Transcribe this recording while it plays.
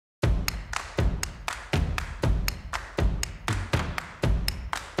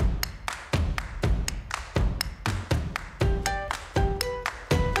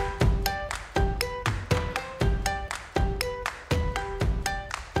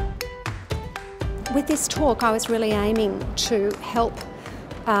With this talk, I was really aiming to help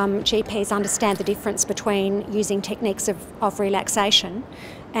GPs understand the difference between using techniques of relaxation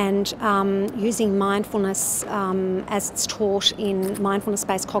and using mindfulness as it's taught in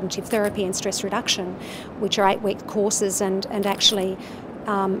mindfulness-based cognitive therapy and stress reduction, which are 8-week courses and actually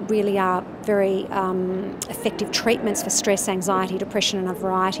really are very effective treatments for stress, anxiety, depression and a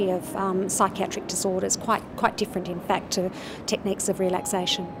variety of psychiatric disorders, quite different in fact to techniques of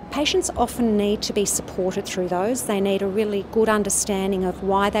relaxation. Patients often need to be supported through those. They need a really good understanding of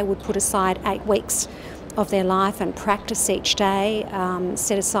why they would put aside 8 weeks of their life and practice each day,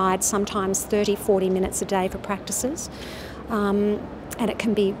 set aside sometimes 30-40 minutes a day for practices. And it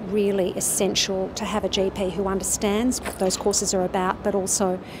can be really essential to have a GP who understands what those courses are about, but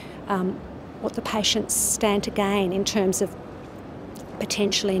also what the patients stand to gain in terms of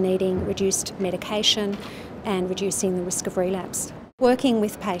potentially needing reduced medication and reducing the risk of relapse. Working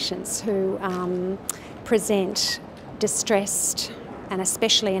with patients who present distressed, and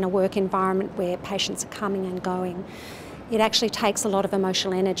especially in a work environment where patients are coming and going, it actually takes a lot of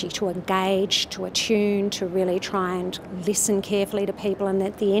emotional energy to engage, to attune, to really try and listen carefully to people, and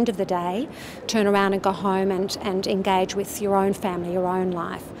at the end of the day turn around and go home and engage with your own family, your own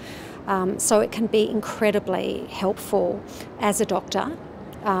life. So it can be incredibly helpful as a doctor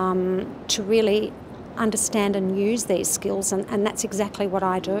to really understand and use these skills, and that's exactly what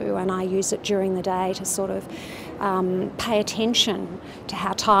I do, and I use it during the day to sort of pay attention to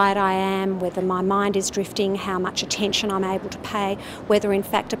how tired I am, whether my mind is drifting, how much attention I'm able to pay, whether in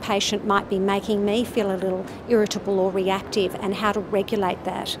fact a patient might be making me feel a little irritable or reactive, and how to regulate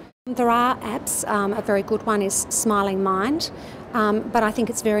that. There are apps. A very good one is Smiling Mind, but I think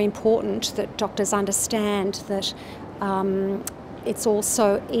it's very important that doctors understand that it's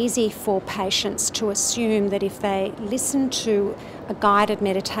also easy for patients to assume that if they listen to a guided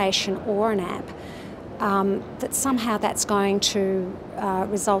meditation or an app, that somehow that's going to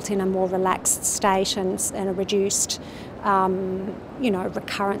result in a more relaxed state and a reduced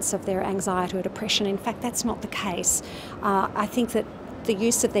recurrence of their anxiety or depression. In fact, that's not the case. I think that the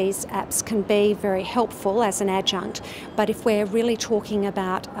use of these apps can be very helpful as an adjunct, but if we're really talking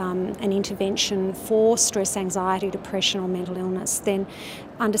about an intervention for stress, anxiety, depression or mental illness, then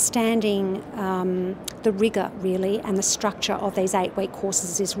understanding the rigour really and the structure of these 8-week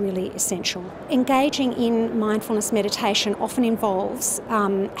courses is really essential. Engaging in mindfulness meditation often involves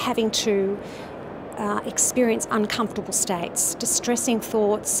having to experience uncomfortable states, distressing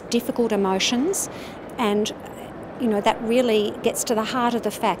thoughts, difficult emotions, and that really gets to the heart of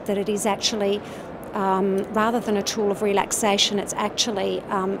the fact that it is actually, rather than a tool of relaxation, it's actually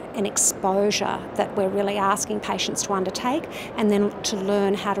an exposure that we're really asking patients to undertake, and then to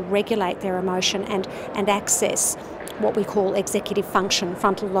learn how to regulate their emotion and access what we call executive function,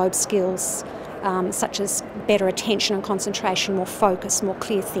 frontal lobe skills, such as better attention and concentration, more focus, more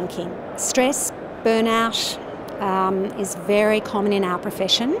clear thinking. Stress, burnout is very common in our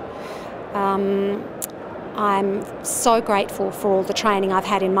profession. I'm so grateful for all the training I've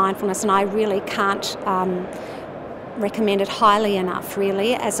had in mindfulness, and I really can't recommend it highly enough,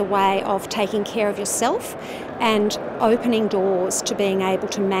 really, as a way of taking care of yourself and opening doors to being able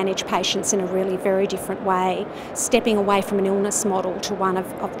to manage patients in a really very different way, stepping away from an illness model to one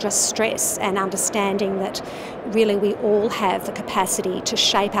of just stress, and understanding that really we all have the capacity to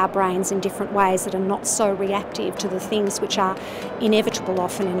shape our brains in different ways that are not so reactive to the things which are inevitable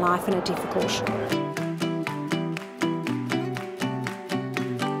often in life and are difficult.